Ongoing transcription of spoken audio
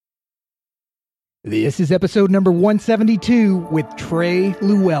This is episode number 172 with Trey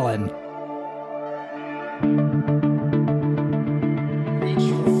Lewellen. Reach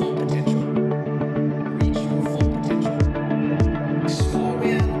your full potential. Reach your full potential. Small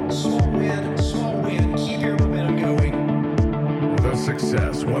win, small win, small win. Keep your momentum going. The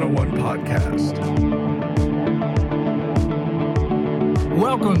Success 101 Podcast.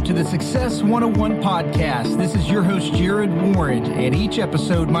 Welcome to the Success 101 Podcast. This is your host, Jared Warren, and each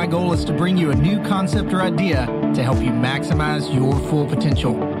episode, my goal is to bring you a new concept or idea to help you maximize your full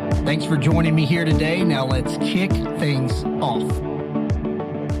potential. Thanks for joining me here today. Now let's kick things off.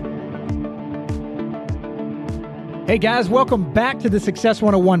 Hey guys, welcome back to the Success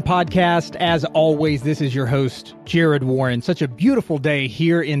 101 Podcast. As always, this is your host, Jared Warren. Such a beautiful day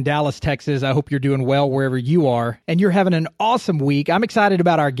here in Dallas, Texas. I hope you're doing well wherever you are, and you're having an awesome week. I'm excited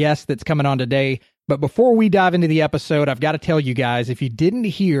about our guest that's coming on today. But before we dive into the episode, I've got to tell you guys, if you didn't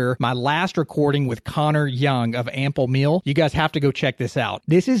hear my last recording with Connor Young of Ample Meal, you guys have to go check this out.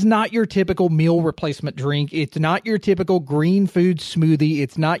 This is not your typical meal replacement drink. It's not your typical green food smoothie.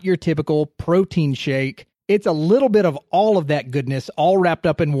 It's not your typical protein shake. It's a little bit of all of that goodness all wrapped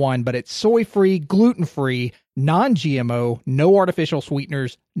up in one, but it's soy-free, gluten-free, non-GMO, no artificial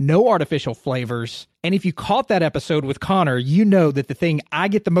sweeteners, no artificial flavors. And if you caught that episode with Connor, you know that the thing I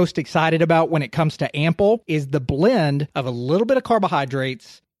get the most excited about when it comes to Ample is the blend of a little bit of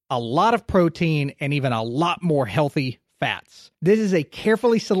carbohydrates, a lot of protein, and even a lot more healthy fats. This is a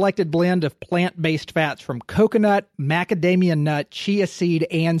carefully selected blend of plant-based fats from coconut, macadamia nut, chia seed,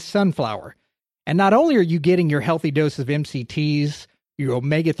 and sunflower. And not only are you getting your healthy dose of MCTs, your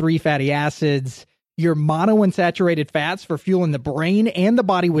omega-3 fatty acids, your monounsaturated fats for fueling the brain and the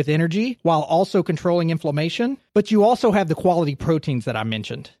body with energy while also controlling inflammation, but you also have the quality proteins that I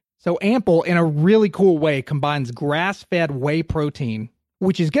mentioned. So Ample, in a really cool way, combines grass-fed whey protein,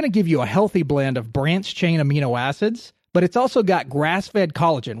 which is going to give you a healthy blend of branched-chain amino acids, but it's also got grass-fed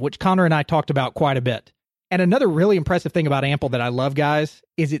collagen, which Connor and I talked about quite a bit. And another really impressive thing about Ample that I love, guys,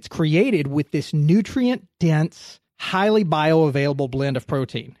 is it's created with this nutrient-dense, highly bioavailable blend of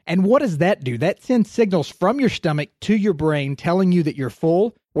protein. And what does that do? That sends signals from your stomach to your brain telling you that you're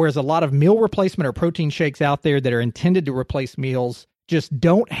full, whereas a lot of meal replacement or protein shakes out there that are intended to replace meals just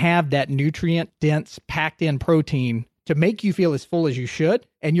don't have that nutrient-dense, packed-in protein to make you feel as full as you should,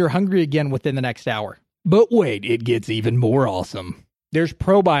 and you're hungry again within the next hour. But wait, it gets even more awesome. There's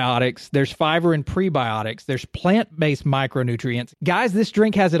probiotics, there's fiber and prebiotics, there's plant-based micronutrients. Guys, this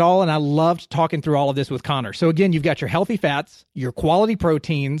drink has it all, and I loved talking through all of this with Connor. So again, you've got your healthy fats, your quality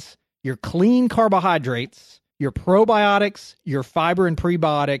proteins, your clean carbohydrates, your probiotics, your fiber and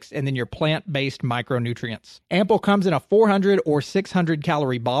prebiotics, and then your plant-based micronutrients. Ample comes in a 400 or 600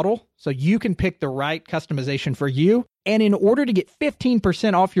 calorie bottle, so you can pick the right customization for you. And in order to get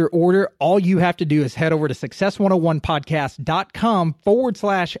 15% off your order, all you have to do is head over to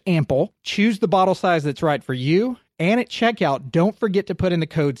success101podcast.com/ample, choose the bottle size that's right for you, and at checkout, don't forget to put in the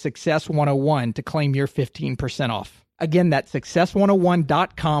code success101 to claim your 15% off. Again, that's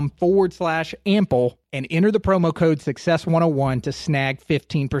success101.com/ample, and enter the promo code success101 to snag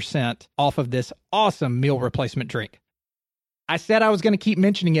 15% off of this awesome meal replacement drink. I said I was going to keep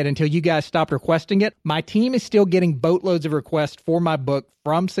mentioning it until you guys stopped requesting it. My team is still getting boatloads of requests for my book,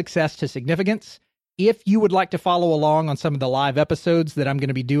 From Success to Significance. If you would like to follow along on some of the live episodes that I'm going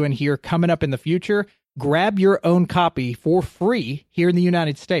to be doing here coming up in the future, grab your own copy for free here in the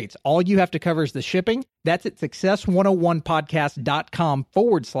United States. All you have to cover is the shipping. That's at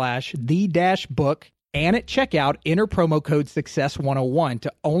success101podcast.com/the-book. And at checkout, enter promo code success101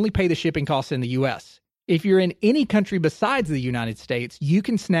 to only pay the shipping costs in the U.S. If you're in any country besides the United States, you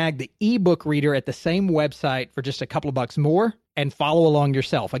can snag the ebook reader at the same website for just a couple of bucks more and follow along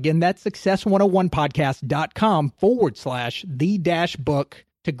yourself. Again, that's success101podcast.com/the-book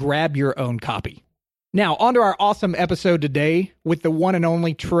to grab your own copy. Now, on to our awesome episode today with the one and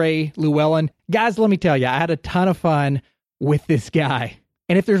only Trey Lewellen. Guys, let me tell you, I had a ton of fun with this guy.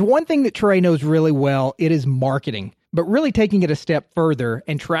 And if there's one thing that Trey knows really well, it is marketing. But really taking it a step further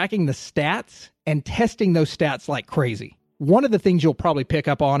and tracking the stats and testing those stats like crazy. One of the things you'll probably pick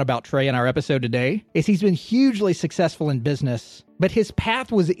up on about Trey in our episode today is he's been hugely successful in business, but his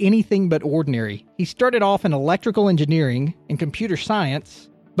path was anything but ordinary. He started off in electrical engineering and computer science,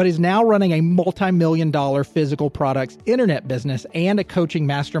 but is now running a multi-million-dollar physical products internet business and a coaching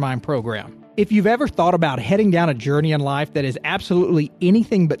mastermind program. If you've ever thought about heading down a journey in life that is absolutely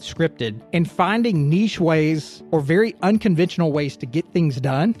anything but scripted and finding niche ways or very unconventional ways to get things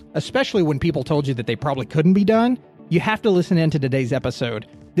done, especially when people told you that they probably couldn't be done, you have to listen in to today's episode.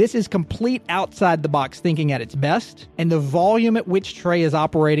 This is complete outside the box thinking at its best, and the volume at which Trey is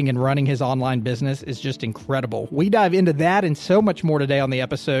operating and running his online business is just incredible. We dive into that and so much more today on the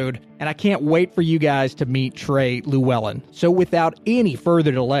episode, and I can't wait for you guys to meet Trey Lewellen. So without any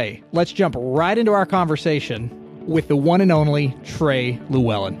further delay, let's jump right into our conversation with the one and only Trey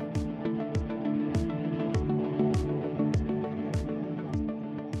Lewellen.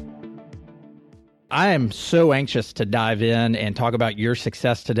 I am so anxious to dive in and talk about your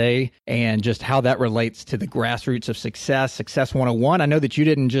success today and just how that relates to the grassroots of success, Success 101. I know that you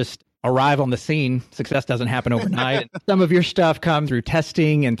didn't just arrive on the scene. Success doesn't happen overnight. Some of your stuff come through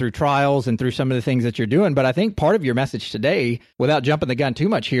testing and through trials and through some of the things that you're doing. But I think part of your message today, without jumping the gun too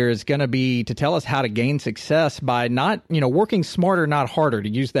much here, is going to be to tell us how to gain success by not, working smarter, not harder, to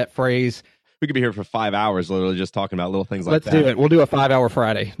use that phrase. We could be here for 5 hours, literally just talking about little things like that. Let's do it. We'll do a 5-hour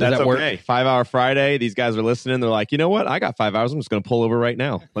Friday. Does That's that work? okay. 5-hour Friday. These guys are listening. They're like, you know what? I got 5 hours. I'm just going to pull over right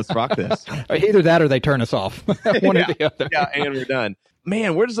now. Let's rock this. Either that or they turn us off. One or the other. Yeah, and we're done.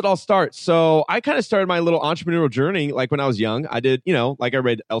 Man, where does it all start? So I kind of started my little entrepreneurial journey like when I was young. I did, like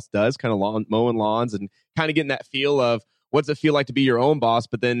everybody else does, kind of mowing lawns and kind of getting that feel of what's it feel like to be your own boss.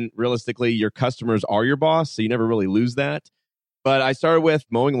 But then realistically, your customers are your boss. So you never really lose that. But I started with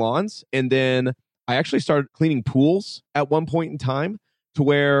mowing lawns, and then I actually started cleaning pools at one point in time to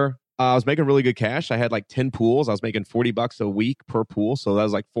where I was making really good cash. I had like 10 pools. I was making $40 a week per pool. So that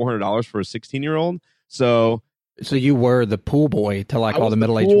was like $400 for a 16-year-old. So you were the pool boy to like all the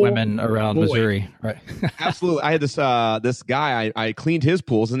middle-aged women around Missouri, right? Absolutely. I had this guy, I cleaned his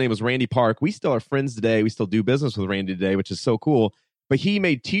pools. His name was Randy Park. We still are friends today. We still do business with Randy today, which is so cool. But he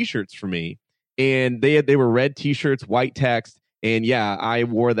made t-shirts for me, and they were red t-shirts, white text. And yeah, I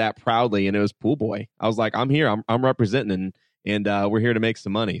wore that proudly, and it was pool boy. I was like, I'm here, I'm representing, and we're here to make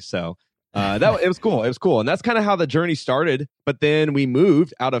some money. So it was cool. It was cool. And that's kind of how the journey started. But then we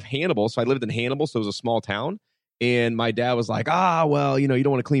moved out of Hannibal. So I lived in Hannibal. So it was a small town. And my dad was like, well, you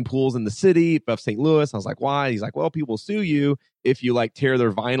don't want to clean pools in the city of St. Louis. I was like, why? He's like, well, people will sue you if you like tear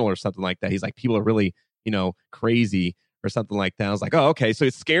their vinyl or something like that. He's like, people are really, crazy or something like that. I was like, oh, okay. So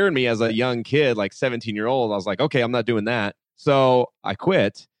it scared me as a young kid, like 17-year-old. I was like, okay, I'm not doing that. So I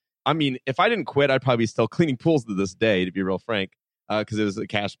quit. I mean, if I didn't quit, I'd probably be still cleaning pools to this day, to be real frank, because it was a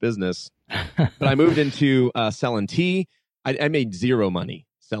cash business. But I moved into selling tea. I made zero money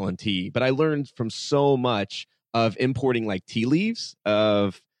selling tea, but I learned from so much of importing like tea leaves,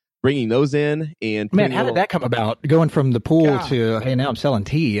 of bringing those in. And man, how did that come about? Going from the pool to, hey, now I'm selling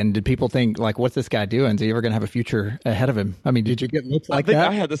tea. And did people think like, what's this guy doing? Is he ever going to have a future ahead of him? I mean, did you get looks like that?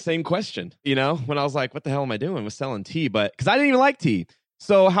 I had the same question, when I was like, what the hell am I doing with selling tea? But because I didn't even like tea.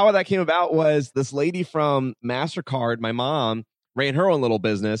 So how that came about was this lady from MasterCard, my mom, ran her own little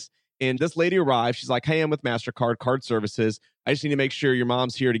business. And this lady arrived. She's like, hey, I'm with MasterCard Card Services. I just need to make sure your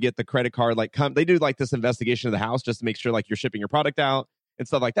mom's here to get the credit card. Like, they do like this investigation of the house just to make sure like you're shipping your product out and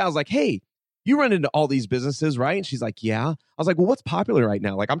stuff like that. I was like, hey, you run into all these businesses, right? And she's like, yeah. I was like, well, what's popular right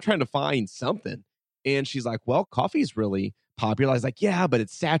now? Like, I'm trying to find something. And she's like, well, coffee's really popular. I was like, yeah, but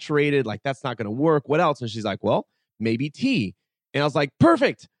it's saturated. Like, that's not going to work. What else? And she's like, well, maybe tea. And I was like,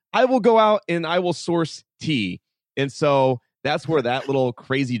 perfect. I will go out and I will source tea. And so that's where that little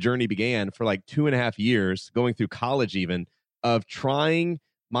crazy journey began for like 2.5 years, going through college even, of trying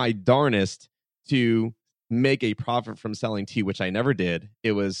my darnest to make a profit from selling tea, which I never did.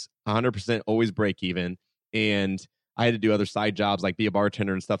 It was 100% always break even. And I had to do other side jobs, like be a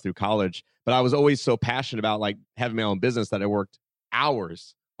bartender and stuff through college. But I was always so passionate about like having my own business that I worked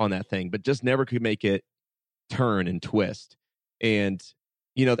hours on that thing, but just never could make it turn and twist. And,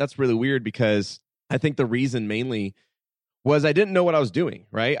 that's really weird because I think the reason mainly was I didn't know what I was doing,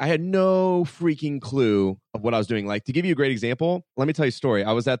 right? I had no freaking clue of what I was doing. Like, to give you a great example, let me tell you a story.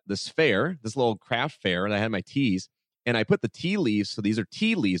 I was at this fair, this little craft fair, and I had my teas, and I put the tea leaves. So these are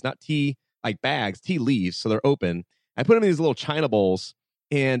tea leaves, not tea like bags, tea leaves. So they're open. I put them in these little China bowls,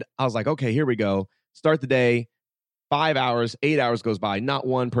 and I was like, okay, here we go. Start the day. 5 hours, 8 hours goes by. Not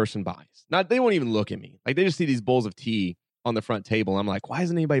one person buys. They won't even look at me. Like, they just see these bowls of tea on the front table. I'm like, why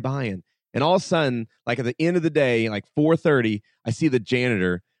isn't anybody buying? And all of a sudden, like at the end of the day, like 4:30, I see the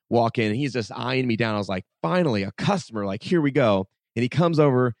janitor walk in, and he's just eyeing me down. I was like, finally, a customer, like, here we go. And he comes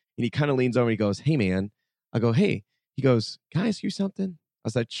over and he kind of leans over and he goes, hey, man. I go, hey. He goes, can I ask you something? I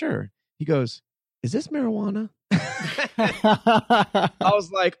was like, sure. He goes, is this marijuana? I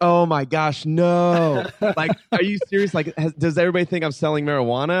was like, oh my gosh, no. Like, are you serious? Like, does everybody think I'm selling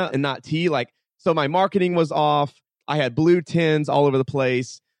marijuana and not tea? Like, so my marketing was off. I had blue tins all over the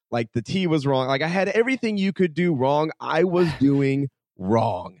place. Like, the tea was wrong. Like, I had everything you could do wrong. I was doing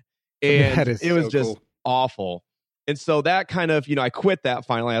wrong. And it was just awful. And so that kind of, I quit that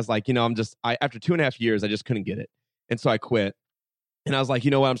finally. I was like, after 2.5 years, I just couldn't get it. And so I quit. And I was like,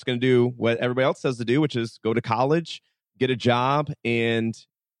 you know what? I'm just going to do what everybody else says to do, which is go to college, get a job, and,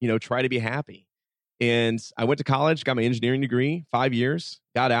 try to be happy. And I went to college, got my engineering degree, 5 years,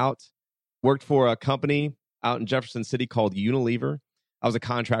 got out, worked for a company out in Jefferson City called Unilever. I was a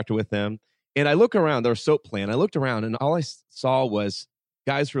contractor with them. And I look around, their soap plant. I looked around and all I saw was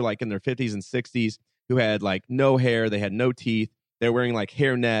guys who were like in their 50s and 60s who had like no hair. They had no teeth. They were wearing like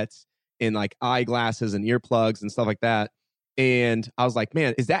hair nets and like eyeglasses and earplugs and stuff like that. And I was like,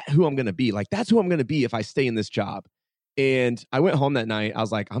 man, is that who I'm going to be? Like, that's who I'm going to be if I stay in this job. And I went home that night. I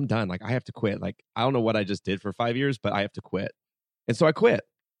was like, I'm done. Like, I have to quit. Like, I don't know what I just did for 5 years, but I have to quit. And so I quit.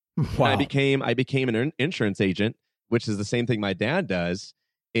 Wow. And I became an insurance agent, which is the same thing my dad does.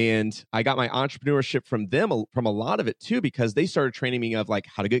 And I got my entrepreneurship from them, from a lot of it too, because they started training me of like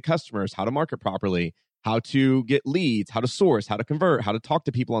how to get customers, how to market properly, how to get leads, how to source, how to convert, how to talk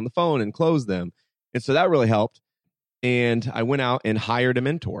to people on the phone and close them. And so that really helped. And I went out and hired a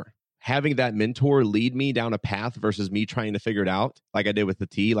mentor. Having that mentor lead me down a path versus me trying to figure it out, like I did with the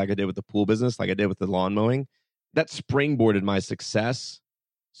tea, like I did with the pool business, like I did with the lawn mowing, that springboarded my success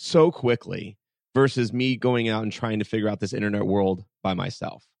so quickly versus me going out and trying to figure out this internet world by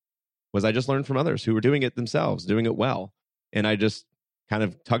myself. Was I just learned from others who were doing it themselves, doing it well. And I just kind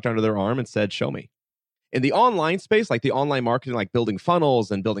of tucked under their arm and said, show me. In the online space, like the online marketing, like building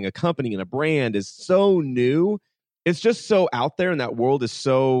funnels and building a company and a brand is so new. It's just so out there, and that world is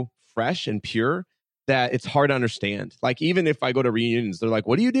so fresh and pure that it's hard to understand. Like, even if I go to reunions, they're like,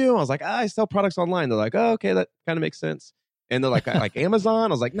 what do you do? I was like, I sell products online. They're like, oh, okay, that kind of makes sense. And they're like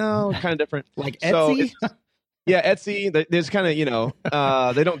Amazon. I was like, no, kind of different. Like Etsy? So yeah, Etsy. There's kind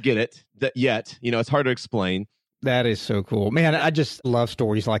of, they don't get it yet. It's hard to explain. That is so cool. Man, I just love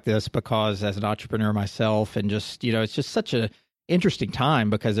stories like this because as an entrepreneur myself, and just, it's just such a interesting time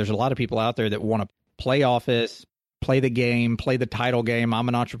because there's a lot of people out there that want to play office, play the game, play the title game. I'm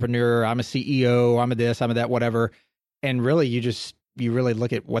an entrepreneur. I'm a CEO. I'm a this, I'm a that, whatever. And really, you really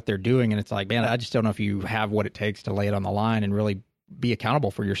look at what they're doing and it's like, man, I just don't know if you have what it takes to lay it on the line and really be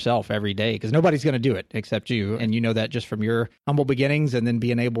accountable for yourself every day, because nobody's going to do it except you. And you know that just from your humble beginnings and then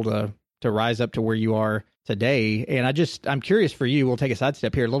being able to rise up to where you are today. And I'm curious for you, we'll take a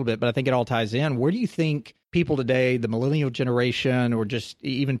sidestep here a little bit, but I think it all ties in. Where do you think people today, the millennial generation, or just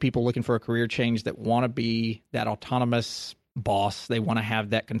even people looking for a career change that want to be that autonomous boss, they want to have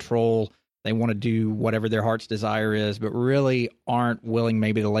that control, they want to do whatever their heart's desire is, but really aren't willing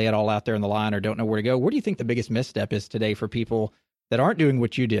maybe to lay it all out there on the line or don't know where to go? Where do you think the biggest misstep is today for people that aren't doing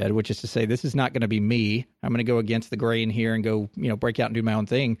what you did, which is to say, this is not going to be me. I'm going to go against the grain here and go, break out and do my own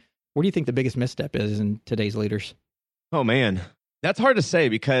thing. Where do you think the biggest misstep is in today's leaders? Oh, man, that's hard to say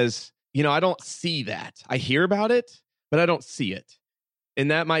because, I don't see that. I hear about it, but I don't see it.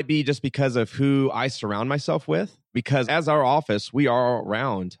 And that might be just because of who I surround myself with, because as our office, we are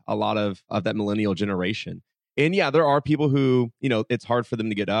around a lot of that millennial generation. And yeah, there are people who, it's hard for them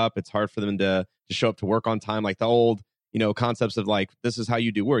to get up. It's hard for them to show up to work on time. Like the old, concepts of like, this is how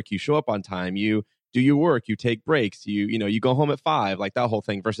you do work. You show up on time. You do your work. You take breaks. You go home at 5, like that whole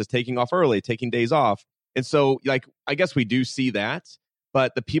thing versus taking off early, taking days off. And so like, I guess we do see that,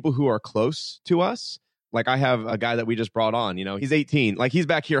 but the people who are close to us, like I have a guy that we just brought on, he's 18, like he's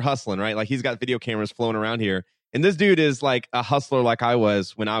back here hustling, right? Like he's got video cameras flowing around here. And this dude is like a hustler like I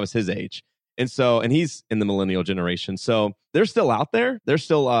was when I was his age. And he's in the millennial generation. So they're still out there. They're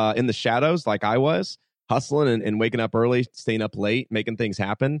still in the shadows like I was, hustling and waking up early, staying up late, making things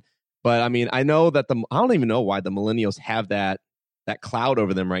happen. But I mean, I know that I don't even know why the millennials have that cloud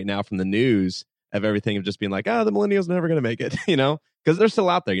over them right now from the news of everything of just being like, the millennials are never going to make it, because they're still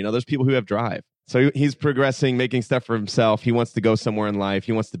out there. There's people who have drive. So he's progressing, making stuff for himself. He wants to go somewhere in life.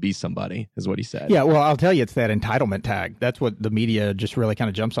 He wants to be somebody, is what he said. Yeah, well, I'll tell you, it's that entitlement tag. That's what the media just really kind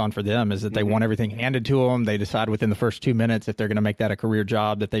of jumps on for them, is that they want everything handed to them. They decide within the first 2 minutes if they're going to make that a career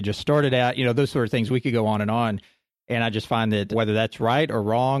job that they just started at. Those sort of things. We could go on and on. And I just find that whether that's right or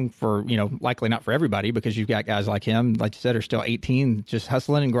wrong for, likely not for everybody, because you've got guys like him, like you said, are still 18, just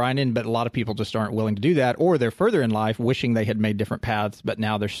hustling and grinding. But a lot of people just aren't willing to do that, or they're further in life wishing they had made different paths, but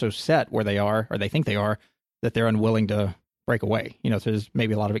now they're so set where they are, or they think they are, that they're unwilling to break away. So there's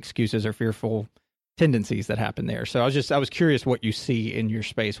maybe a lot of excuses or fearful tendencies that happen there. So I was curious what you see in your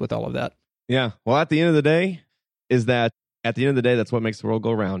space with all of that. Yeah. Well, at the end of the day, that's what makes the world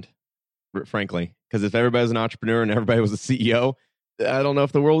go round, frankly. Because if everybody's an entrepreneur and everybody was a CEO, I don't know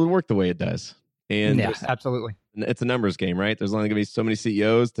if the world would work the way it does. And yeah, absolutely. It's a numbers game, right? There's only going to be so many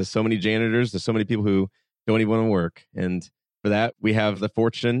CEOs, to so many janitors, to so many people who don't even want to work. And for that, we have the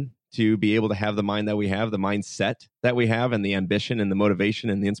fortune to be able to have the mind that we have, the mindset that we have, and the ambition and the motivation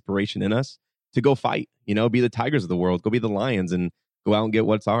and the inspiration in us to go fight, be the tigers of the world, go be the lions and go out and get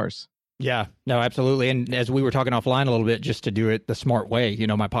what's ours. Yeah, no, absolutely. And as we were talking offline a little bit, just to do it the smart way,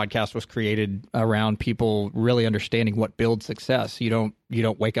 my podcast was created around people really understanding what builds success. You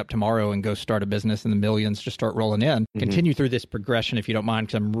don't wake up tomorrow and go start a business and the millions just start rolling in. Continue through this progression if you don't mind,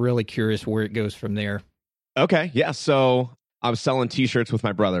 because I'm really curious where it goes from there. Okay. Yeah. So I was selling t-shirts with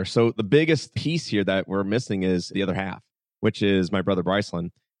my brother. So the biggest piece here that we're missing is the other half, which is my brother Bryceland.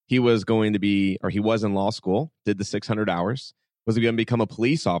 He was he was in law school, did the 600 hours, was going to become a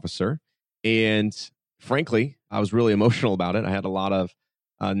police officer. And frankly, I was really emotional about it. I had a lot of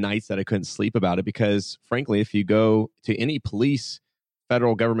nights that I couldn't sleep about it because, frankly, if you go to any police,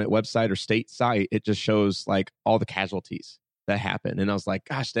 federal government website or state site, it just shows like all the casualties that happen. And I was like,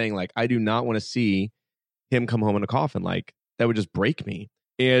 gosh dang, like I do not want to see him come home in a coffin. Like that would just break me.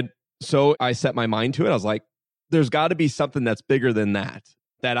 And so I set my mind to it. I was like, there's got to be something that's bigger than that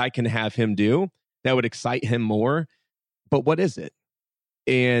I can have him do that would excite him more. But what is it?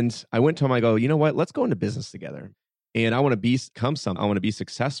 And I went to him, I go, you know what? Let's go into business together. And I want to become something. I want to be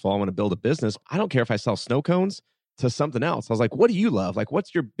successful. I want to build a business. I don't care if I sell snow cones to something else. I was like, what do you love? Like,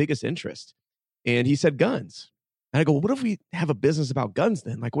 what's your biggest interest? And he said, guns. And I go, what if we have a business about guns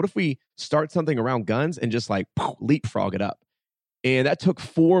then? Like, what if we start something around guns and just like leapfrog it up? And that took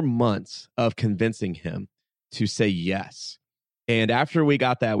 4 months of convincing him to say yes. And after we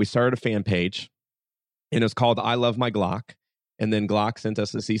got that, we started a fan page and it was called I Love My Glock. And then Glock sent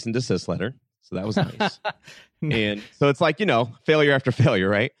us a cease and desist letter. So that was nice. And so it's like, failure after failure,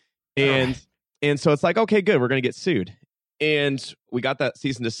 right? And so it's like, okay, good. We're going to get sued. And we got that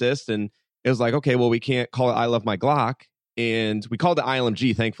cease and desist. And it was like, okay, well, we can't call it I Love My Glock. And we called it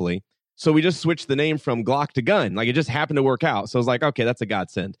ILMG, thankfully. So we just switched the name from Glock to gun. Like it just happened to work out. So I was like, okay, that's a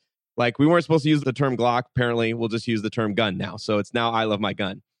godsend. Like we weren't supposed to use the term Glock. Apparently, we'll just use the term gun now. So it's now I Love My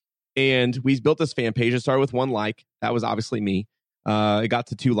Gun. And we built this fan page. It started with 1 like. That was obviously me. It got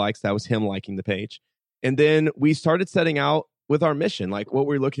to 2 likes. That was him liking the page. And then we started setting out with our mission. Like what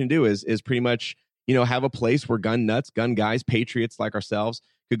we're looking to do is pretty much, have a place where gun nuts, gun guys, patriots like ourselves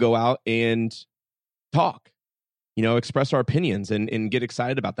could go out and talk, express our opinions and get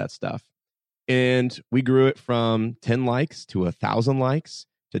excited about that stuff. And we grew it from 10 likes to 1,000 likes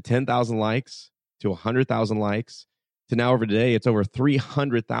to 10,000 likes to 100,000 likes to now over today, it's over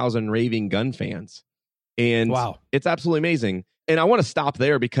 300,000 raving gun fans. And wow, it's absolutely amazing. And I want to stop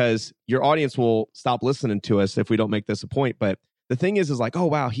there because your audience will stop listening to us if we don't make this a point. But the thing is like, oh,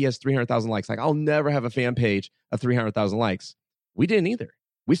 wow, he has 300,000 likes. Like, I'll never have a fan page of 300,000 likes. We didn't either.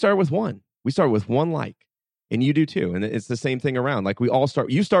 We started with 1. We started with 1 like. And you do too. And it's the same thing around. Like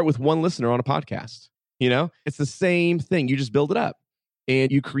you start with 1 listener on a podcast. It's the same thing. You just build it up.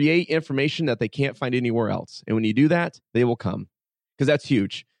 And you create information that they can't find anywhere else. And when you do that, they will come because that's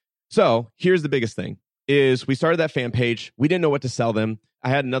huge. So here's the biggest thing is we started that fan page. We didn't know what to sell them. I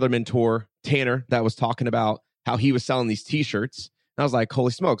had another mentor, Tanner, that was talking about how he was selling these t-shirts. And I was like,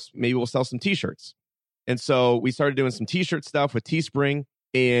 holy smokes, maybe we'll sell some t-shirts. And so we started doing some t-shirt stuff with Teespring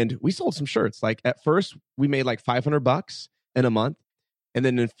and we sold some shirts. Like at first we made like $500 in a month. And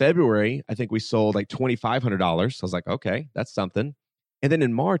then in February, I think we sold like $2,500. So I was like, okay, that's something. And then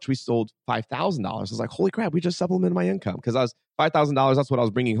in March, we sold $5,000. I was like, holy crap, we just supplemented my income because I was $5,000. That's what I was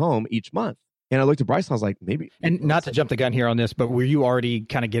bringing home each month. And I looked at Bryce and I was like, maybe. And not to jump the gun here on this, but were you already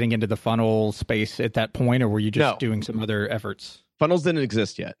kind of getting into the funnel space at that point, or were you just doing some other efforts? Funnels didn't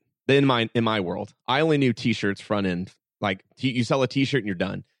exist yet in my world. I only knew t-shirts front end. Like you sell a t-shirt and you're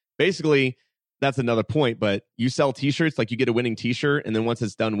done. Basically, that's another point. But you sell t-shirts, like you get a winning t-shirt, and then once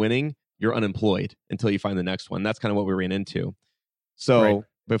it's done winning, you're unemployed until you find the next one. That's kind of what we ran into. So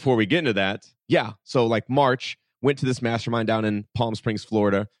before we get into that, so like March, went to this mastermind down in Palm Springs,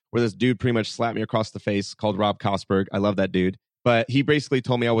 Florida, where this dude pretty much slapped me across the face called Rob Kosberg. I love that dude. But he basically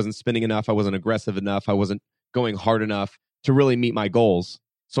told me I wasn't spending enough. I wasn't aggressive enough. I wasn't going hard enough to really meet my goals.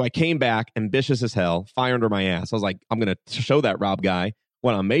 So I came back ambitious as hell, fire under my ass. I was like, I'm going to show that Rob guy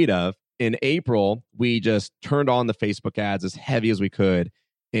what I'm made of. In April, we just turned on the Facebook ads as heavy as we could.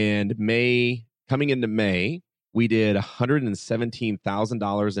 And coming into May, we did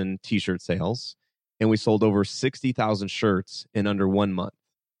 $117,000 in t-shirt sales, and we sold over 60,000 shirts in under 1 month.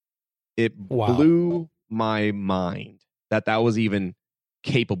 It blew my mind that was even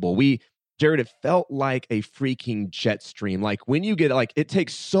capable. Jared, it felt like a freaking jet stream. Like when you get it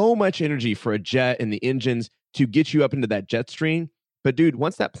takes so much energy for a jet and the engines to get you up into that jet stream. But dude,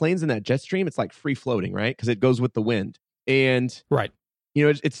 once that plane's in that jet stream, it's like free floating, right? Because it goes with the wind. And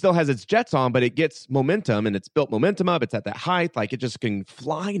it still has its jets on, but it gets momentum and it's built momentum up. It's at that height. Like it just can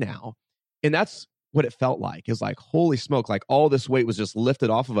fly now. And that's what it felt like. It was like, holy smoke, like all this weight was just lifted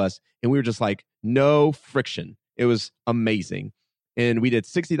off of us. And we were just like, no friction. It was amazing. And we did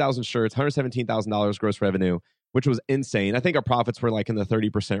 60,000 shirts, $117,000 gross revenue, which was insane. I think our profits were like in the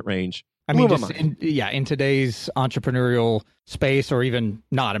 30% range. I mean, just in today's entrepreneurial space, or even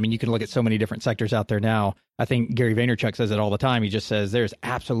not, I mean, you can look at so many different sectors out there now. I think Gary Vaynerchuk says it all the time. He just says there's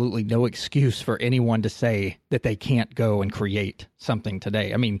absolutely no excuse for anyone to say that they can't go and create something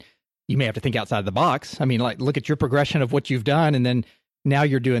today. I mean, you may have to think outside the box. I mean, like, look at your progression of what you've done, and then now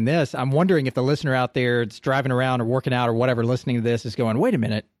you're doing this. I'm wondering if the listener out there that's driving around or working out or whatever, listening to this, is going, wait a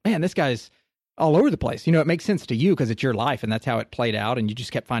minute, man, this guy's all over the place. It makes sense to you because it's your life and that's how it played out. And you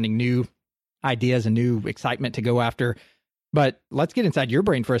just kept finding new ideas and new excitement to go after. But let's get inside your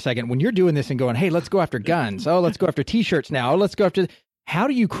brain for a second. When you're doing this and going, hey, let's go after guns. Oh, let's go after t-shirts now. Oh, let's go after... How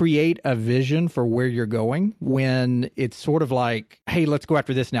do you create a vision for where you're going when it's sort of like, hey, let's go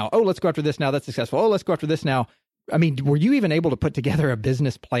after this now. Oh, let's go after this now. That's successful. Oh, let's go after this now. I mean, were you even able to put together a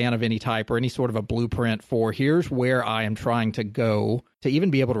business plan of any type or any sort of a blueprint for here's where I am trying to go, to even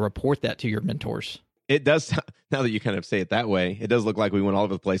be able to report that to your mentors? It does, now that you kind of say it that way, it does look like we went all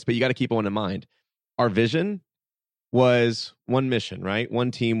over the place, but you got to keep one in mind. Our vision was one mission, right?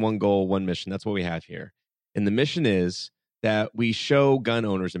 One team, one goal, one mission. That's what we have here. And the mission is that we show gun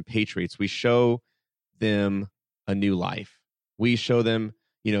owners and patriots, we show them a new life. We show them,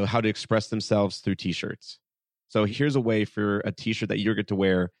 how to express themselves through t-shirts. So here's a way for a t-shirt that you're going to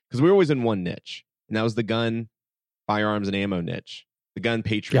wear, because we were always in one niche, and that was the gun, firearms, and ammo niche. The gun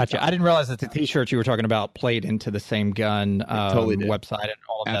patriot. Gotcha. I didn't realize that the t-shirts you were talking about played into the same gun totally website and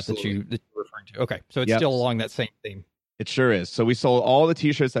all of Absolutely. that that you're referring to. Okay, so it's still along that same theme. It sure is. So we sold all the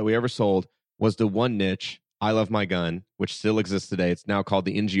t-shirts that we ever sold was the one niche, I Love My Gun, which still exists today. It's now called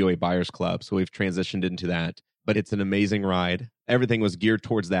the NGOA Buyers Club. So we've transitioned into that, but it's an amazing ride. Everything was geared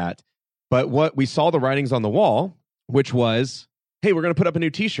towards that. But what we saw the writings on the wall, which was, hey, we're going to put up a new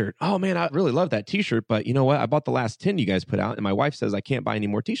t-shirt. Oh man, I really love that t-shirt. But you know what? I bought the last 10 you guys put out, and my wife says I can't buy any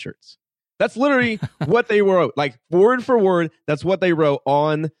more t-shirts. That's literally what they wrote, like word for word. That's what they wrote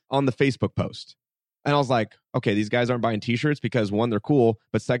on the Facebook post. And I was like, okay, these guys aren't buying t-shirts because one, they're cool,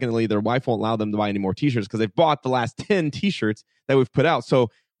 but secondly, their wife won't allow them to buy any more t-shirts because they've bought the last 10 t-shirts that we've put out. So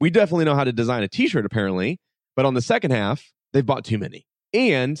we definitely know how to design a t-shirt apparently, but on the second half, they've bought too many.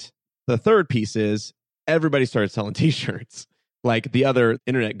 And the third piece is everybody started selling t-shirts like the other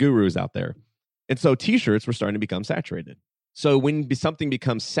internet gurus out there. And so t-shirts were starting to become saturated. So when something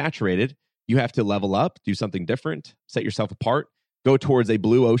becomes saturated, you have to level up, do something different, set yourself apart. Go towards a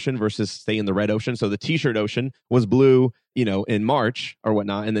blue ocean versus stay in the red ocean. So the t-shirt ocean was blue, in March or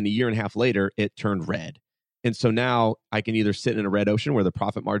whatnot. And then a year and a half later, it turned red. And so now I can either sit in a red ocean where the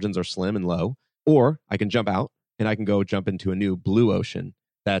profit margins are slim and low, or I can jump out and I can go jump into a new blue ocean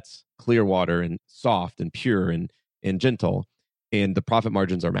that's clear water and soft and pure and gentle. And the profit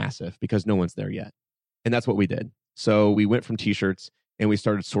margins are massive because no one's there yet. And that's what we did. So we went from t-shirts and we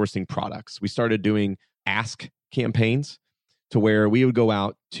started sourcing products. We started doing ask campaigns, to where we would go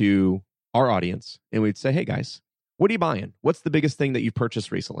out to our audience and we'd say, hey guys, what are you buying? What's the biggest thing that you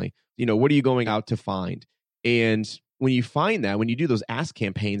purchased recently? What are you going out to find? And when you find that, when you do those ask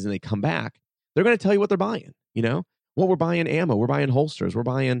campaigns and they come back, they're going to tell you what they're buying. Well, we're buying ammo, we're buying holsters, we're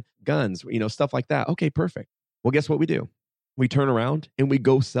buying guns, stuff like that. Okay, perfect. Well, guess what we do? We turn around and we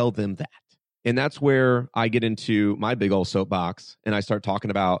go sell them that. And that's where I get into my big old soapbox and I start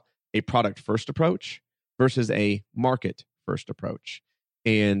talking about a product first approach versus a market first approach.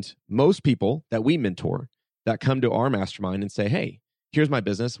 And most people that we mentor that come to our mastermind and say, hey, here's my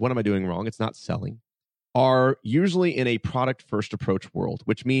business. What am I doing wrong? It's not selling, are usually in a product first approach world,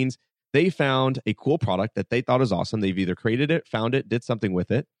 which means they found a cool product that they thought was awesome. They've either created it, found it, did something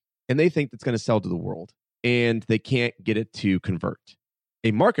with it, and they think it's going to sell to the world and they can't get it to convert.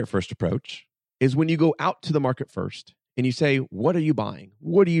 A market first approach is when you go out to the market first and you say, what are you buying?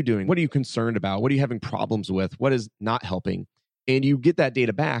 What are you doing? What are you concerned about? What are you having problems with? What is not helping? And you get that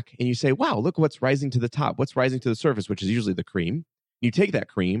data back and you say, wow, look what's rising to the top. What's rising to the surface, which is usually the cream. You take that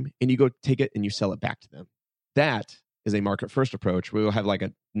cream and you go take it and you sell it back to them. That is a market first approach. We will have like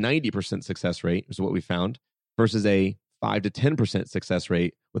a 90% success rate is what we found versus a 5 to 10% success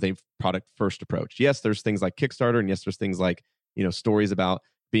rate with a product first approach. Yes, there's things like Kickstarter and yes, there's things like, stories about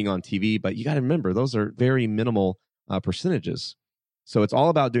being on TV, but you got to remember those are very minimal percentages. So it's all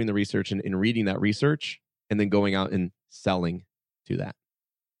about doing the research and reading that research and then going out and selling to that.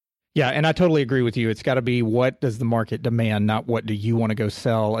 Yeah, and I totally agree with you. It's got to be what does the market demand, not what do you want to go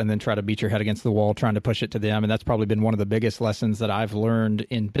sell and then try to beat your head against the wall trying to push it to them. And that's probably been one of the biggest lessons that I've learned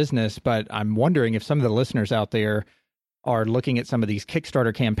in business. But I'm wondering if some of the listeners out there are looking at some of these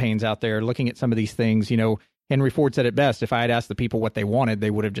Kickstarter campaigns out there, looking at some of these things. Henry Ford said it best. If I had asked the people what they wanted, they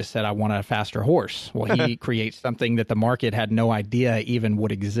would have just said, I want a faster horse. Well, he creates something that the market had no idea even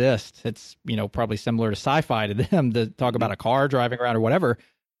would exist. It's, probably similar to sci-fi to them to talk about a car driving around or whatever,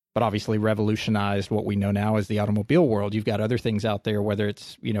 but obviously revolutionized what we know now as the automobile world. You've got other things out there, whether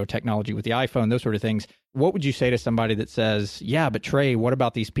it's, technology with the iPhone, those sort of things. What would you say to somebody that says, yeah, but Trey, what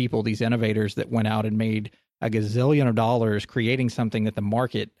about these people, these innovators that went out and made a gazillion of dollars creating something that the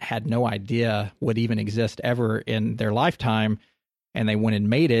market had no idea would even exist ever in their lifetime, and they went and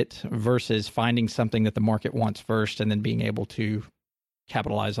made it, versus finding something that the market wants first and then being able to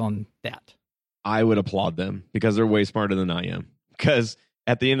capitalize on that? I would applaud them because they're way smarter than I am. Because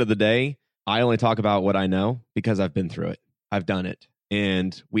at the end of the day, I only talk about what I know because I've been through it. I've done it.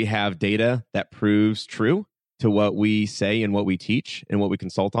 And we have data that proves true to what we say and what we teach and what we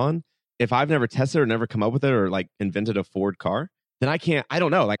consult on. If I've never tested or never come up with it or like invented a Ford car, then I don't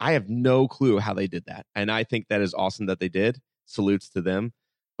know. Like, I have no clue how they did that. And I think that is awesome that they did. Salutes to them.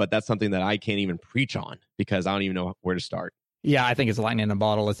 But that's something that I can't even preach on because I don't even know where to start. Yeah, I think it's lightning in a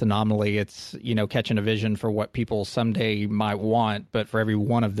bottle. It's an anomaly. It's, catching a vision for what people someday might want. But for every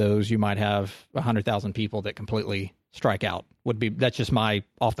one of those, you might have 100,000 people that completely strike out. That's just my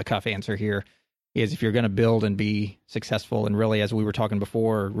off the cuff answer here, is if you're going to build and be successful and really, as we were talking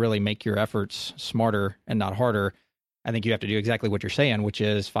before, really make your efforts smarter and not harder, I think you have to do exactly what you're saying, which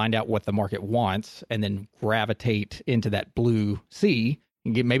is find out what the market wants and then gravitate into that blue sea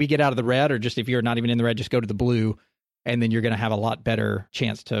and maybe get out of the red, or just if you're not even in the red, just go to the blue. And then you're going to have a lot better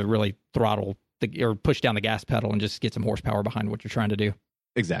chance to really throttle or push down the gas pedal and just get some horsepower behind what you're trying to do.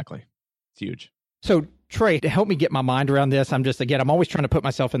 Exactly. It's huge. So Trey, to help me get my mind around this, I'm always trying to put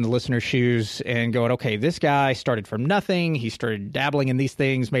myself in the listener's shoes and going, okay, this guy started from nothing. He started dabbling in these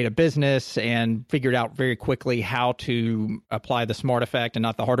things, made a business, and figured out very quickly how to apply the smart effect and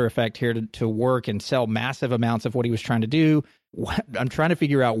not the harder effect here to work and sell massive amounts of what he was trying to do. I'm trying to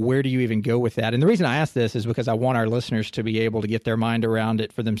figure out, where do you even go with that? And the reason I ask this is because I want our listeners to be able to get their mind around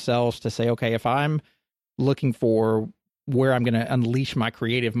it for themselves, to say, okay, if I'm looking for where I'm going to unleash my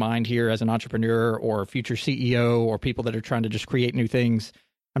creative mind here as an entrepreneur or future CEO or people that are trying to just create new things,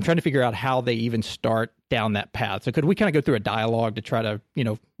 I'm trying to figure out how they even start down that path. So could we kind of go through a dialogue to try to,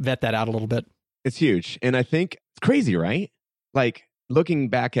 vet that out a little bit? It's huge. And I think it's crazy, right? Like, looking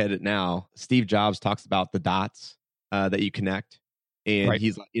back at it now, Steve Jobs talks about the dots that you connect. And right.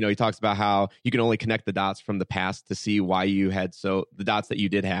 He's, he talks about how you can only connect the dots from the past to see why you had the dots that you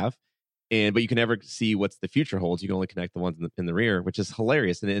did have. But you can never see what's the future holds. You can only connect the ones in the rear, which is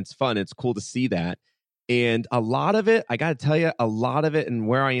hilarious. And it's fun. It's cool to see that. And a lot of it, I got to tell you, and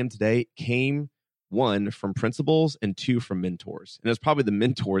where I am today came, one, from principles, and two, from mentors. And it was probably the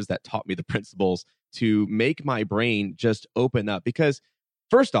mentors that taught me the principles to make my brain just open up. Because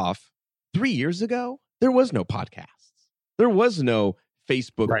first off, 3 years ago, there was no podcasts. There was no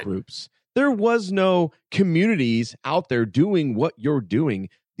Facebook groups. There was no communities out there doing what you're doing.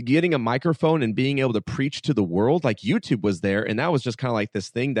 Getting a microphone and being able to preach to the world, like YouTube was there, and that was just kind of like this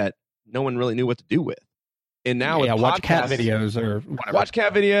thing that no one really knew what to do with. And now, watch cat videos or whatever. Watch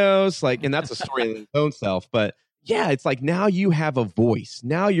cat videos, and that's a story in its own self. But yeah, it's like now you have a voice.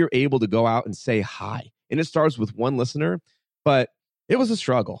 Now you're able to go out and say hi, and it starts with one listener. But it was a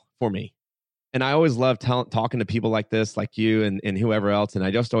struggle for me, and I always love talking to people like this, like you and whoever else. And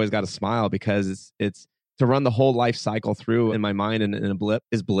I just always got to smile because it's to run the whole life cycle through in my mind in a blip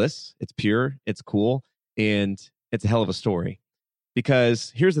is bliss. It's pure, it's cool, and it's a hell of a story.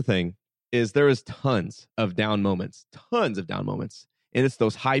 Because here's the thing, is there is tons of down moments. And it's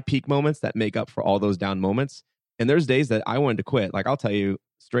those high peak moments that make up for all those down moments. And there's days that I wanted to quit. Like, I'll tell you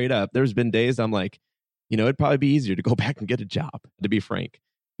straight up, there's been days I'm like, it'd probably be easier to go back and get a job, to be frank.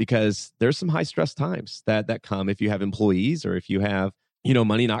 Because there's some high stress times that come if you have employees, or if you have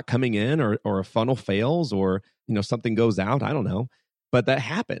money not coming in, or a funnel fails, or, something goes out. I don't know, but that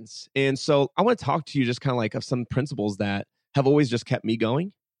happens. And so I want to talk to you just kind of like of some principles that have always just kept me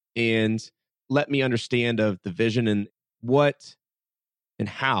going and let me understand of the vision and what and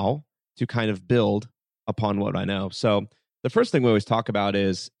how to kind of build upon what I know. So the first thing we always talk about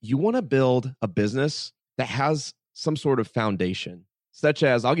is you want to build a business that has some sort of foundation, such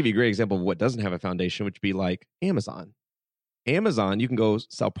as, I'll give you a great example of what doesn't have a foundation, which would be like Amazon. Amazon, you can go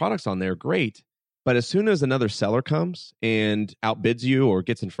sell products on there, great. But as soon as another seller comes and outbids you or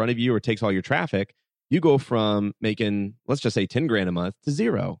gets in front of you or takes all your traffic, you go from making, let's just say 10 grand a month to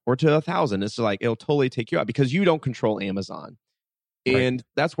zero or to 1,000. It's like, it'll totally take you out because you don't control Amazon. And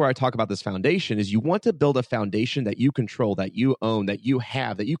that's where I talk about this foundation is you want to build a foundation that you control, that you own, that you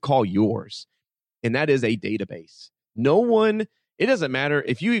have, that you call yours. And that is a database. No one, it doesn't matter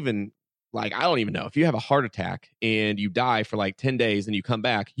if you even, like, I don't even know, if you have a heart attack and you die for like 10 days and you come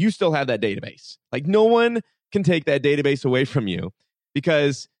back, you still have that database. Like no one can take that database away from you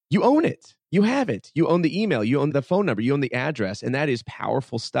because you own it. You have it. You own the email. You own the phone number. You own the address. And that is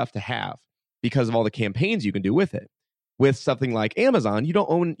powerful stuff to have because of all the campaigns you can do with it. With something like Amazon, you don't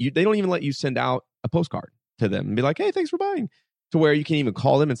own, they don't even let you send out a postcard to them and be like, hey, thanks for buying, to where you can even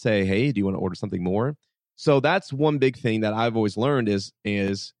call them and say, hey, do you want to order something more? So that's one big thing that I've always learned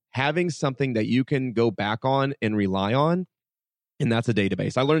is having something that you can go back on and rely on. And that's a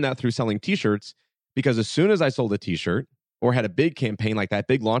database. I learned that through selling t-shirts because as soon as I sold a t-shirt or had a big campaign like that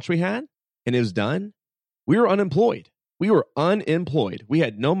big launch we had and it was done, we were unemployed. We were unemployed. We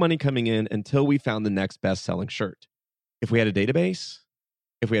had no money coming in until we found the next best selling shirt. If we had a database,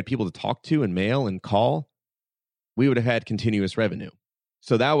 if we had people to talk to and mail and call, we would have had continuous revenue.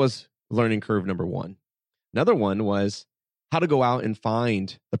 So that was learning curve number one. Another one was how to go out and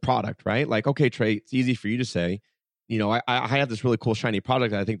find the product, right? Like, okay, Trey, it's easy for you to say, you know, I have this really cool, shiny product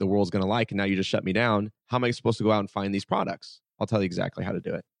that I think the world's going to like, and now you just shut me down. How am I supposed to go out and find these products? I'll tell you exactly how to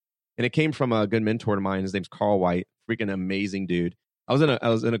do it. And it came from a good mentor of mine. His name's Carl White, freaking amazing dude. I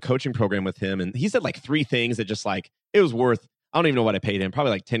was in a coaching program with him, and he said like 3 things that just like, it was worth, I don't even know what I paid him,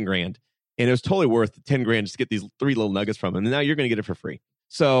 probably like 10 grand. And it was totally worth 10 grand just to get these 3 little nuggets from him. And now you're going to get it for free.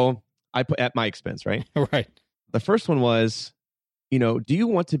 So I put at my expense, right? Right. The first one was, you know,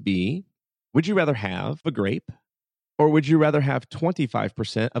 would you rather have a grape or would you rather have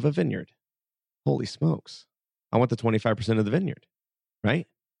 25% of a vineyard? Holy smokes. I want the 25% of the vineyard, right?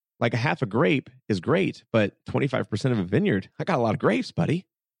 Like a half a grape is great, but 25% of a vineyard, I got a lot of grapes, buddy.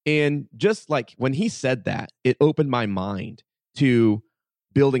 And just like when he said that, it opened my mind to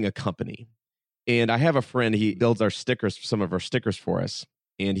building a company. And I have a friend, he builds our stickers, some of our stickers for us.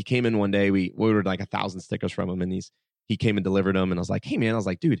 And he came in one day, we ordered like 1,000 stickers from him, and he came and delivered them. And I was like, hey man, I was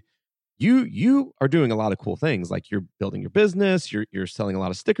like, dude, you are doing a lot of cool things. Like you're building your business, you're selling a lot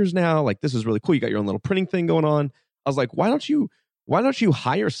of stickers now. Like this is really cool. You got your own little printing thing going on. I was like, why don't you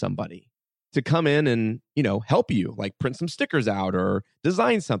hire somebody to come in and, you know, help you, like print some stickers out or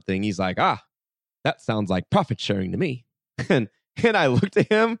design something? He's like, that sounds like profit sharing to me. And I looked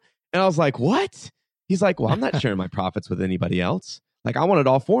at him and I was like, what? He's like, well, I'm not sharing my profits with anybody else. Like I want it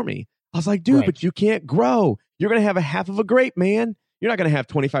all for me. I was like, dude, Right. But you can't grow. You're going to have a half of a grape, man. You're not going to have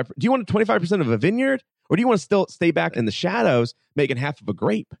 25. Do you want 25% of a vineyard, or do you want to still stay back in the shadows making half of a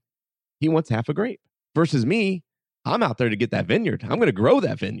grape? He wants half a grape versus me. I'm out there to get that vineyard. I'm going to grow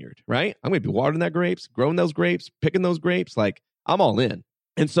that vineyard, right? I'm going to be watering that grapes, growing those grapes, picking those grapes. Like I'm all in.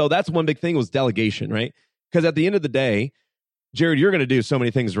 And so that's one big thing was delegation, right? Because at the end of the day, Jared, you're going to do so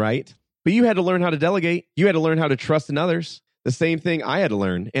many things right, but you had to learn how to delegate. You had to learn how to trust in others. The same thing I had to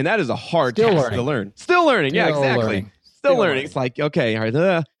learn. And that is a hard task to learn. Still learning. Yeah, exactly. Still learning. It's like, okay, all right,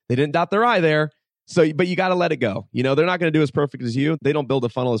 they didn't dot their I there. So, but you got to let it go. You know, they're not going to do as perfect as you. They don't build a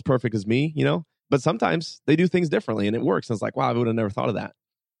funnel as perfect as me, you know, but sometimes they do things differently and it works. And it's like, wow, I would have never thought of that.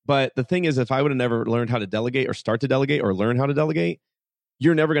 But the thing is, if I would have never learned how to delegate or start to delegate or learn how to delegate,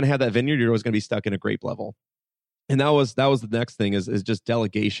 you're never going to have that vineyard. You're always going to be stuck in a grape level. And that was the next thing is just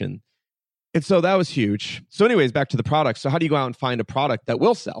delegation. And so that was huge. So anyways, back to the product. So how do you go out and find a product that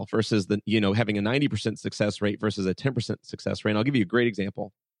will sell versus having a 90% success rate versus a 10% success rate? And I'll give you a great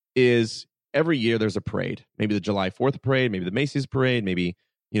example is every year there's a parade, maybe the July 4th parade, maybe the Macy's parade, maybe,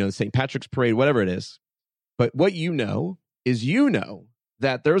 the St. Patrick's parade, whatever it is. But what is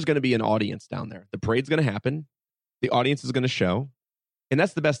that there's going to be an audience down there. The parade's going to happen. The audience is going to show. And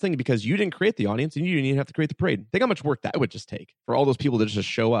that's the best thing because you didn't create the audience and you didn't even have to create the parade. Think how much work that would just take for all those people to just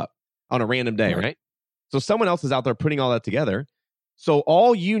show up on a random day, right? So someone else is out there putting all that together. So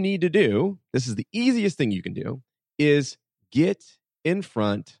all you need to do, this is the easiest thing you can do, is get in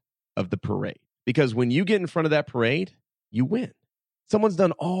front of the parade. Because when you get in front of that parade, you win. Someone's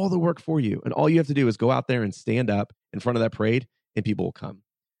done all the work for you. And all you have to do is go out there and stand up in front of that parade and people will come.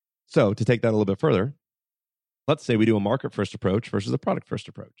 So to take that a little bit further, let's say we do a market first approach versus a product first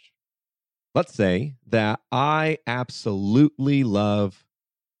approach. Let's say that I absolutely love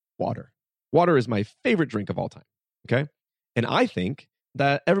water. Water is my favorite drink of all time. Okay. And I think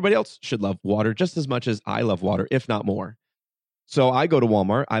that everybody else should love water just as much as I love water, if not more. So I go to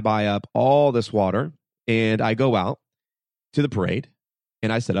Walmart, I buy up all this water, and I go out to the parade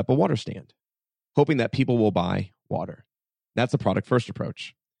and I set up a water stand, hoping that people will buy water. That's a product first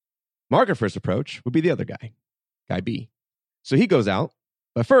approach. Market first approach would be the other guy, guy B. So he goes out,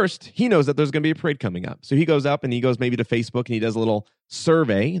 but first he knows that there's going to be a parade coming up. So he goes up and he goes maybe to Facebook and he does a little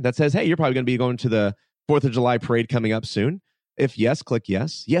survey that says, hey, you're probably going to be going to the 4th of July parade coming up soon. If yes, click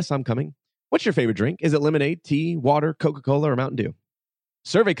yes. Yes, I'm coming. What's your favorite drink? Is it lemonade, tea, water, Coca-Cola, or Mountain Dew?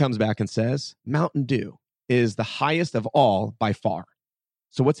 Survey comes back and says Mountain Dew is the highest of all by far.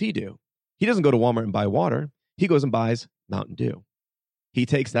 So what's he do? He doesn't go to Walmart and buy water. He goes and buys Mountain Dew. He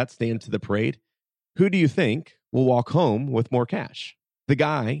takes that stand to the parade. Who do you think will walk home with more cash? The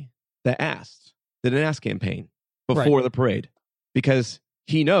guy that did an ask campaign before the parade, because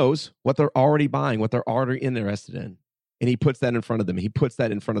he knows what they're already buying, what they're already interested in. And he puts that in front of them. He puts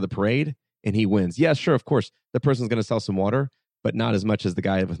that in front of the parade and he wins. Yeah, sure, of course, the person's going to sell some water, but not as much as the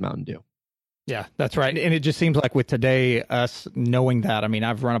guy with Mountain Dew. Yeah, that's right. And it just seems like with today, us knowing that, I mean,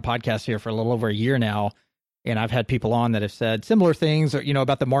 I've run a podcast here for a little over a year now, and I've had people on that have said similar things,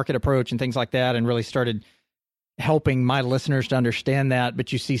 about the market approach and things like that, and really started helping my listeners to understand that.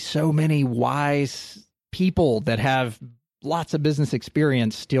 But you see so many wise people that have lots of business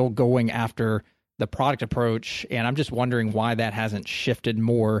experience still going after the product approach. And I'm just wondering why that hasn't shifted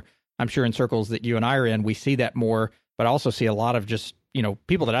more. I'm sure in circles that you and I are in, we see that more, but I also see a lot of just,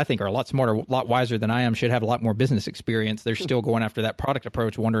 people that I think are a lot smarter, a lot wiser than I am, should have a lot more business experience. They're still going after that product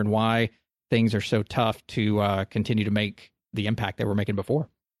approach, wondering why things are so tough to continue to make the impact they were making before.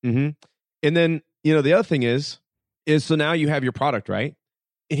 Mm-hmm. And then, the other thing is so now you have your product, right?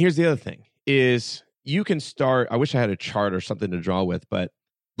 And here's the other thing is you can start, I wish I had a chart or something to draw with, but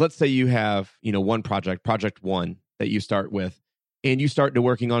let's say you have, one project one that you start with, and you start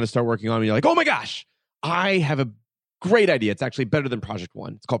working on, and you're like, oh my gosh, I have a great idea. It's actually better than project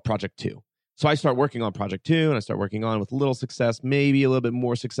one. It's called project two. So I start working on project two, and I start working on with a little success, maybe a little bit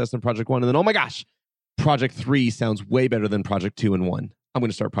more success than project one. And then, oh my gosh, project three sounds way better than project two and one. I'm going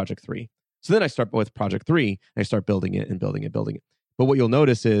to start project three. So then I start with project three, and I start building it and building it. But what you'll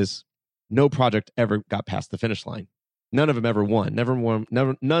notice is no project ever got past the finish line. None of them ever won.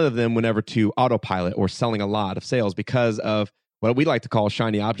 None of them went ever to autopilot or selling a lot of sales because of what we like to call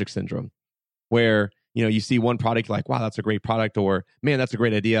shiny object syndrome, where you see one product like, wow, that's a great product, or man, that's a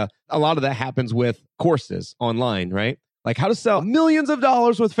great idea. A lot of that happens with courses online, right? Like how to sell millions of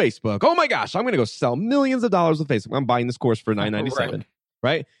dollars with Facebook. Oh my gosh, I'm going to go sell millions of dollars with Facebook. I'm buying this course for $9.97,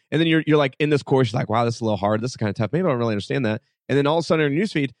 right? And then you're like in this course, you're like, wow, this is a little hard. This is kind of tough. Maybe I don't really understand that. And then all of a sudden in your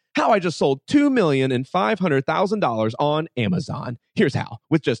newsfeed, how I just sold $2,500,000 on Amazon. Here's how,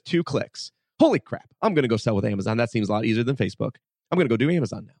 with just 2 clicks. Holy crap, I'm going to go sell with Amazon. That seems a lot easier than Facebook. I'm going to go do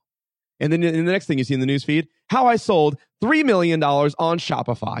Amazon now. And then in the next thing you see in the newsfeed, how I sold $3 million on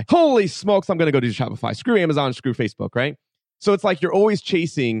Shopify. Holy smokes, I'm going to go do Shopify. Screw Amazon, screw Facebook, right? So it's like you're always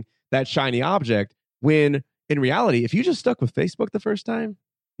chasing that shiny object when in reality, if you just stuck with Facebook the first time,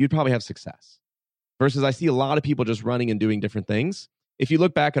 you'd probably have success. Versus I see a lot of people just running and doing different things. If you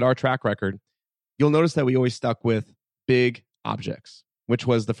look back at our track record, you'll notice that we always stuck with big objects, which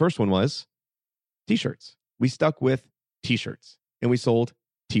was the first one was t-shirts. We stuck with t-shirts and we sold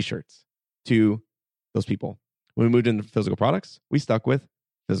t-shirts to those people. When we moved into physical products, we stuck with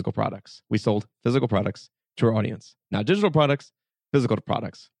physical products. We sold physical products to our audience, not digital products, physical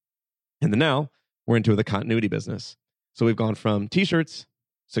products. And then now we're into the continuity business. So we've gone from t-shirts,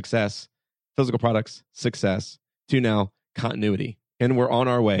 success, physical products, success, to now continuity. And we're on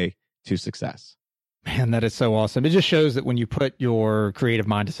our way to success. Man, that is so awesome. It just shows that when you put your creative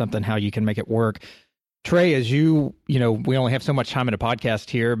mind to something, how you can make it work. Trey, as we only have so much time in a podcast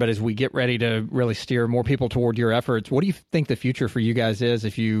here, but as we get ready to really steer more people toward your efforts, what do you think the future for you guys is?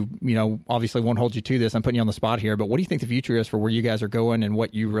 If you obviously won't hold you to this, I'm putting you on the spot here, but what do you think the future is for where you guys are going and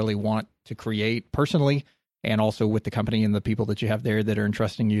what you really want to create personally and also with the company and the people that you have there that are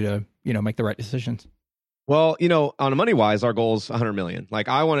entrusting you to, make the right decisions? Well, on a money wise, our goal is 100 million. Like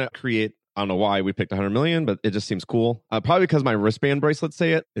I want to create, I don't know why we picked 100 million, but it just seems cool. Probably because my wristband bracelets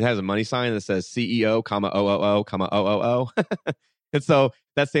say it. It has a money sign that says CEO, OOO, OOO. And so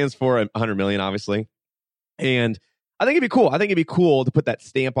that stands for 100 million, obviously. And I think it'd be cool. I think it'd be cool to put that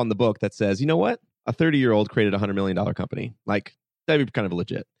stamp on the book that says, you know what? A 30-year-old created a $100 million company. Like that'd be kind of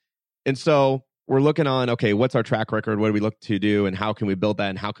legit. And so we're looking on, okay, what's our track record? What do we look to do? And how can we build that?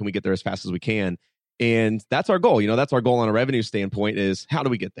 And how can we get there as fast as we can? And that's our goal. That's our goal on a revenue standpoint is how do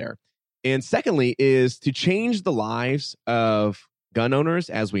we get there? And secondly is to change the lives of gun owners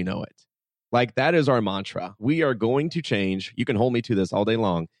as we know it. Like that is our mantra. We are going to change, you can hold me to this all day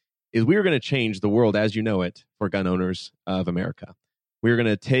long, is we are going to change the world as you know it for gun owners of America. We're going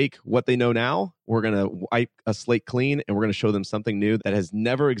to take what they know now, we're going to wipe a slate clean, and we're going to show them something new that has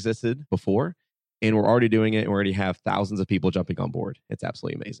never existed before. And we're already doing it, and we already have thousands of people jumping on board. It's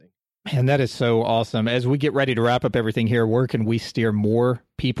absolutely amazing. And that is so awesome. As we get ready to wrap up everything here, where can we steer more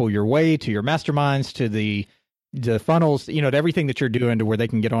people your way, to your masterminds, to the funnels, to everything that you're doing, to where they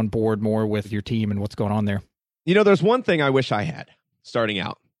can get on board more with your team and what's going on there? There's one thing I wish I had starting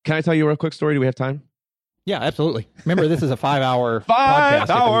out. Can I tell you a real quick story? Do we have time? Yeah, absolutely. Remember, this is a 5-hour Five podcast.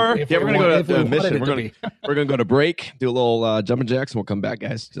 hour. If Yeah, we're going to go to mission. mission. We're going to go to break, do a little jumping jacks, and we'll come back,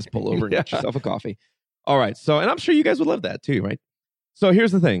 guys. Just pull over and get yourself a coffee. All right. So, and I'm sure you guys would love that too, right? So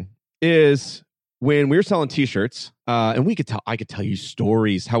here's the thing is when we were selling t-shirts, and I could tell you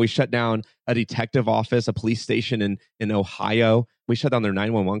stories, how we shut down a detective office, a police station in Ohio. We shut down their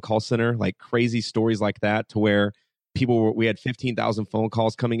 911 call center, like crazy stories like that, to where we had 15,000 phone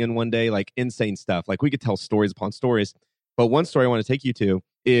calls coming in one day, like insane stuff. Like we could tell stories upon stories. But one story I want to take you to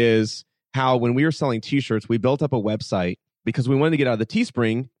is how when we were selling t-shirts, we built up a website because we wanted to get out of the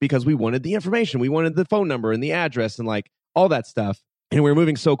Teespring because we wanted the information. We wanted the phone number and the address and like all that stuff. And we were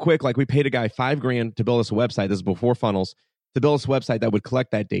moving so quick, like we paid a guy $5,000 to build us a website. This is before funnels, to build us a website that would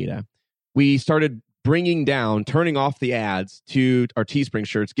collect that data. We started turning off the ads to our Teespring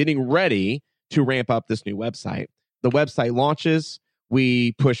shirts, getting ready to ramp up this new website. The website launches,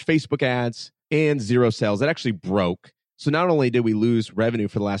 we push Facebook ads and 0 sales. It actually broke. So not only did we lose revenue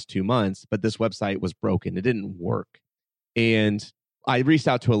for the last 2 months, but this website was broken. It didn't work. And I reached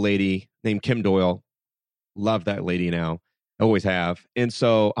out to a lady named Kim Doyle. Love that lady now. Always have. And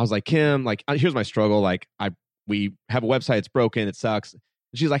so I was like, Kim, like, here's my struggle. Like we have a website, it's broken, it sucks. And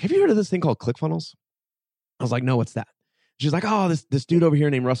she's like, have you heard of this thing called ClickFunnels? I was like, no, what's that? She's like, oh, this dude over here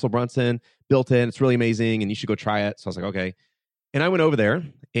named Russell Brunson built it. It's really amazing, and you should go try it. So I was like, okay. And I went over there,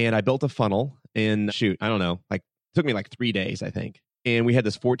 and I built a funnel. And I don't know, like it took me like 3 days, I think. And we had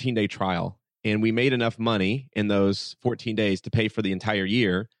this 14-day trial, and we made enough money in those 14 days to pay for the entire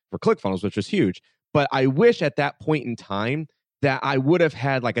year for ClickFunnels, which was huge. But I wish at that point in time that I would have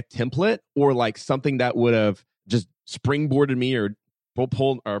had like a template or like something that would have just springboarded me or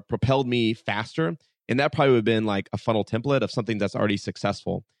propelled me faster. And that probably would have been like a funnel template of something that's already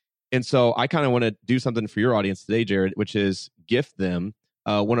successful. And so I kind of want to do something for your audience today, Jared, which is gift them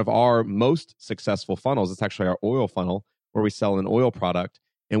one of our most successful funnels. It's actually our oil funnel where we sell an oil product.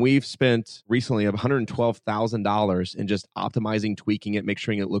 And we've spent recently $112,000 in just optimizing, tweaking it, make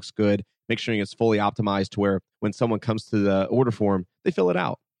sure it looks good, make sure it's fully optimized to where when someone comes to the order form, they fill it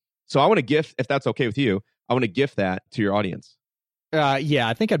out. So I want to gift, if that's okay with you, I want to gift that to your audience. Yeah,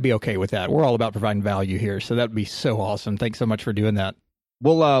 I think I'd be okay with that. We're all about providing value here. So that'd be so awesome. Thanks so much for doing that.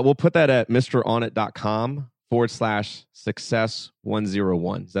 We'll put that at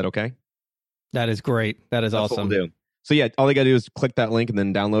mronit.com/success101. Is that okay? That is great. That is That's awesome. What we'll do. So yeah, all they got to do is click that link and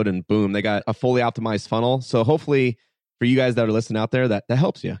then download, and boom, they got a fully optimized funnel. So hopefully for you guys that are listening out there, that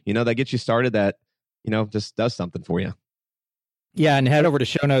helps you. That gets you started, that, just does something for you. Yeah, and head over to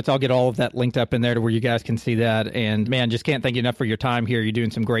show notes. I'll get all of that linked up in there to where you guys can see that. And man, just can't thank you enough for your time here. You're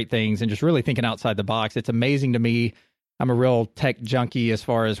doing some great things and just really thinking outside the box. It's amazing to me. I'm a real tech junkie as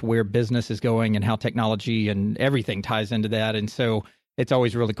far as where business is going and how technology and everything ties into that. And so it's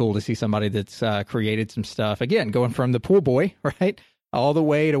always really cool to see somebody that's created some stuff. Again, going from the pool boy, right, all the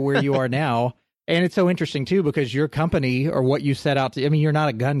way to where you are now. And it's so interesting too, because your company or what you set out to, you're not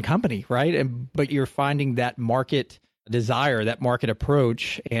a gun company, right? But you're finding that market desire, that market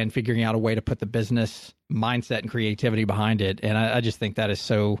approach, and figuring out a way to put the business mindset and creativity behind it. And I just think that is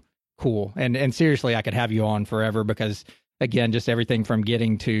so cool. And seriously, I could have you on forever because, again, just everything from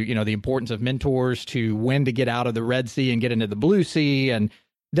getting to, the importance of mentors to when to get out of the Red Sea and get into the Blue Sea and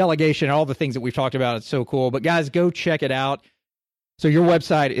delegation, all the things that we've talked about. It's so cool. But guys, go check it out. So your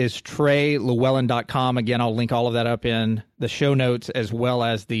website is TreyLewellen.com. Again, I'll link all of that up in the show notes, as well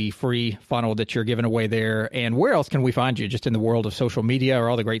as the free funnel that you're giving away there. And where else can we find you, just in the world of social media or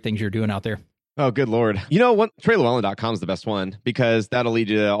all the great things you're doing out there? Oh, good Lord. TreyLewellen.com is the best one because that'll lead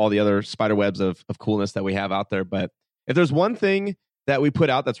you to all the other spider webs of coolness that we have out there. But if there's one thing that we put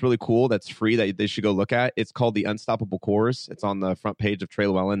out that's really cool, that's free, that they should go look at, it's called the Unstoppable Course. It's on the front page of Trey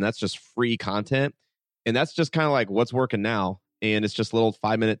Lewellen. That's just free content. And that's just kind of like what's working now. And it's just little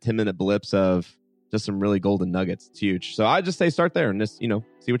 5-minute, 10-minute blips of just some really golden nuggets. It's huge. So I just say start there and just, see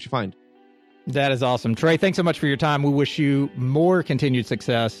what you find. That is awesome. Trey, thanks so much for your time. We wish you more continued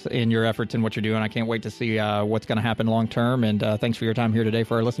success in your efforts and what you're doing. I can't wait to see what's going to happen long term. And thanks for your time here today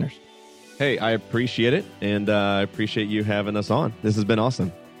for our listeners. Hey, I appreciate it. And I appreciate you having us on. This has been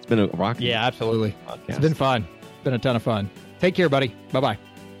awesome. It's been a rocking. Yeah, absolutely. Podcast. It's been fun. It's been a ton of fun. Take care, buddy. Bye-bye.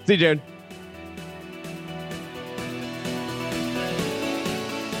 See you, Jared.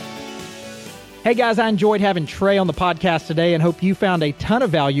 Hey guys, I enjoyed having Trey on the podcast today and hope you found a ton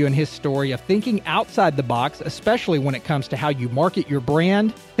of value in his story of thinking outside the box, especially when it comes to how you market your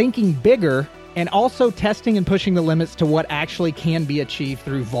brand, thinking bigger, and also testing and pushing the limits to what actually can be achieved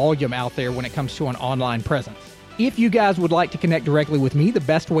through volume out there when it comes to an online presence. If you guys would like to connect directly with me, the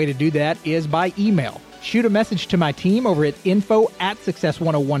best way to do that is by email. Shoot a message to my team over at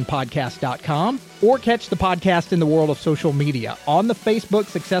info@success101podcast.com or catch the podcast in the world of social media on the Facebook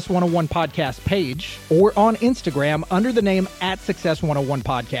Success 101 Podcast page or on Instagram under the name @Success101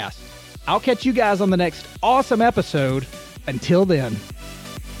 Podcast. I'll catch you guys on the next awesome episode. Until then.